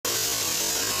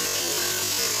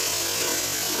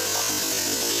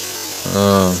Cause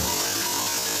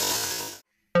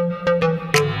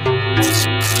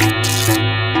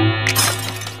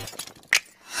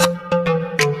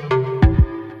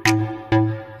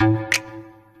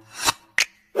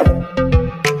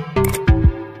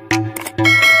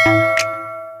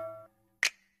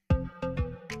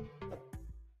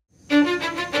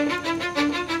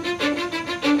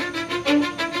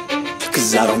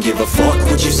I don't give a fuck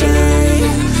what you say.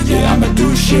 Yeah, I'ma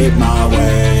do shit my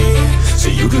way. So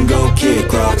you can go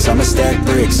kick rocks, I'ma stack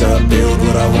bricks up, build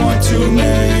what I want to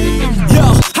make.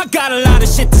 Yo, I got a lot of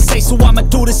shit to say, so I'ma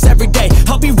do this every day.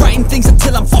 I'll be writing things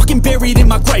until I'm fucking buried in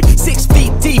my grave. 6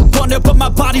 feet deep under, but my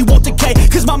body won't decay.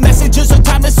 Cause my messages are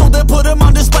timeless, so they'll put them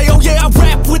on display. Oh yeah, I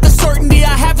rap with a certainty,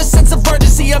 I have a sense of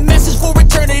urgency. A message for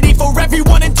eternity, for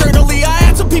everyone internally. I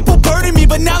had some people burning me,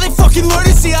 but now they fucking learn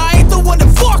to see I ain't the one to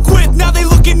fuck with, now they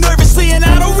looking nervously. And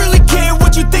I don't really care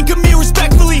what you think of me,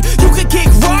 respectfully. You can kick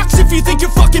rocks if you think you're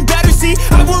fucking better, see.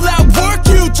 I will outwork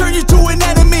you, turn you to an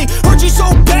enemy. Hurt you so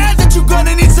bad that you're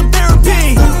gonna need some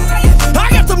therapy. I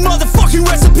got the motherfucking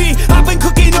recipe. I've been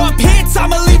cooking up hits,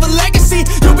 I'ma leave a legacy.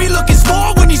 You'll be looking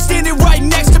small when you're standing right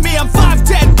next to me. I'm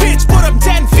 5'10", bitch, but I'm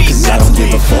 10 feet next to me. I don't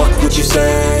give a fuck what you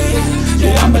say.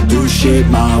 Yeah, I'ma do shit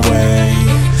my way.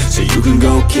 So you can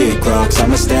go kick rocks,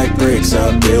 I'ma stack bricks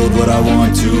up, build what I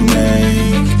want to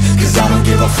make. Cause I don't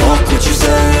give a fuck what you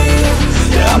say.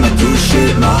 Yeah, I'ma do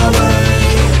shit my way.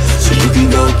 So you can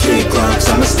go kick rocks,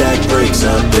 I'ma stack bricks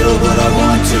up, build what I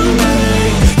want to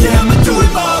make. Yeah, I'ma do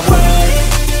it my way.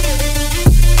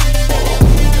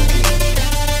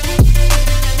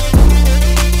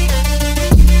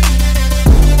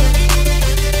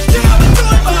 Yeah, I'ma do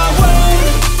it my way.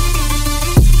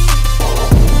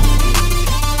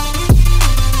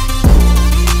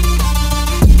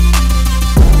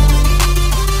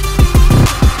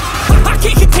 I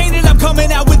can't contain it, I'm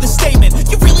coming out with a statement.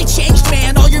 You really changed,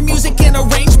 man, all your music and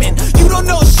arrangement. You don't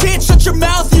know shit, shut your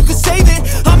mouth, you can save it.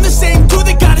 I'm the same dude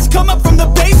that got his come up from the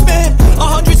basement.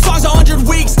 100 songs, 100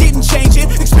 weeks, didn't change it.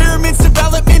 Experiments,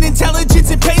 development, intelligence,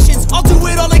 and patience. I'll do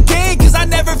it all again, cause I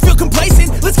never feel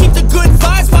complacent. Let's keep the good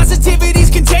vibes,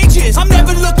 positivity's contagious. I'm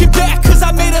never looking back, cause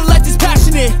I made a life that's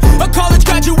passionate. A college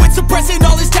graduate suppressing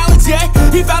all his talents, yeah.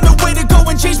 He found a way to go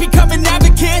and change, become an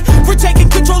advocate. For taking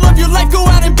control of your life, go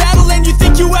out and battle. And you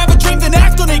think you have a dream, then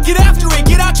act on it. Get after it,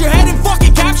 get out your head and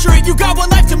fucking capture it. You got one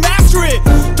life to master it.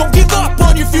 Don't give up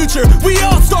on your future, we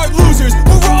all start losers.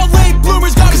 We're all late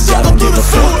bloomers, gotta struggle through the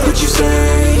sewer. What you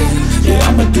say? Yeah,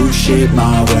 I'ma do shit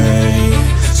my way.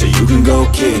 So you can go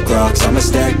kick rocks, I'ma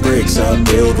stack bricks up,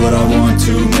 build what I want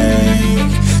to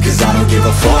make. Cause I don't give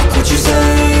a fuck what you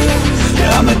say.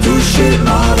 Yeah, I'ma do shit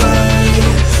my way.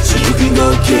 So you can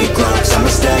go kick rocks, I'ma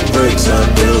stack bricks up,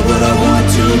 build what I want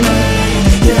to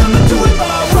make. Yeah, I'ma do it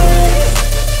my way.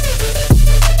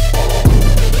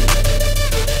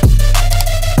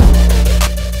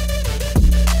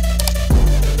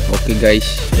 Oke guys,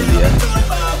 jadi ya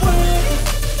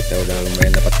kita udah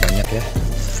lumayan dapat banyak ya.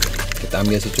 Kita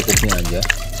ambil secukupnya aja.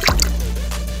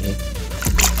 Nih,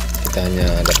 kita hanya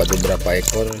dapat beberapa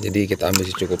ekor, jadi kita ambil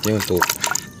secukupnya untuk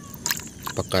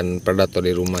pakan predator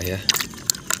di rumah ya.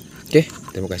 Oke,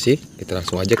 terima kasih. Kita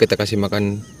langsung aja kita kasih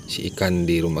makan si ikan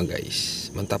di rumah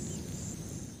guys. Mantap.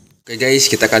 Oke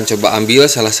guys, kita akan coba ambil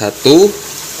salah satu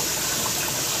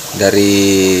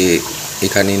dari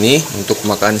ikan ini untuk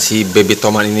makan si baby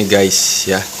toman ini guys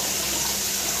ya.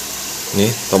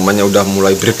 Nih tomannya udah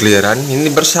mulai berkeliaran.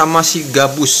 Ini bersama si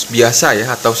gabus biasa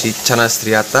ya, atau si Channa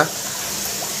striata.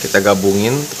 Kita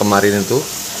gabungin kemarin itu.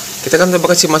 Kita akan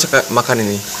coba kasih makan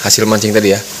ini hasil mancing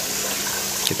tadi ya.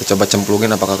 Kita coba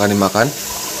cemplungin apakah akan dimakan.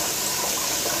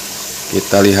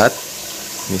 Kita lihat.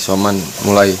 Nih soman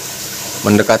mulai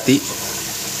mendekati.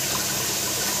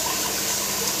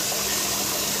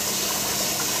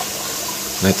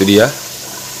 Nah itu dia.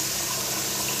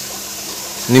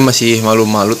 Ini masih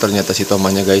malu-malu ternyata si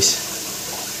tomannya guys.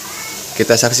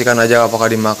 Kita saksikan aja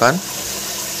apakah dimakan.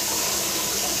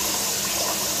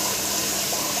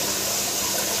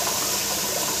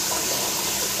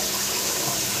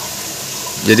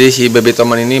 Jadi si baby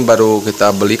toman ini baru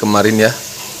kita beli kemarin ya.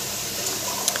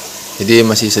 Jadi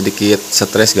masih sedikit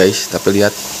stres guys. Tapi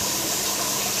lihat,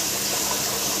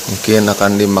 mungkin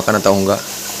akan dimakan atau enggak.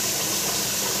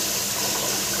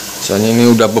 Soalnya ini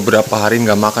udah beberapa hari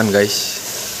nggak makan guys.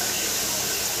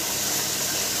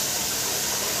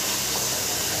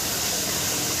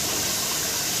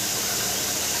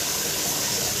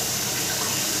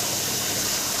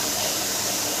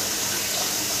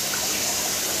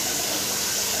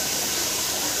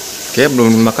 Oke,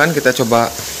 belum dimakan, kita coba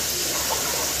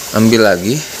ambil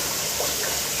lagi.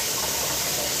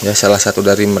 Ya, salah satu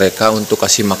dari mereka untuk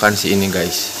kasih makan si ini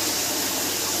guys.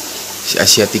 Si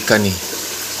Asiatica nih.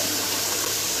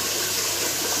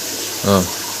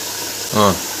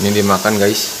 Ini dimakan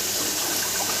guys.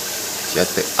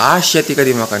 Asiatica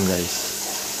dimakan guys.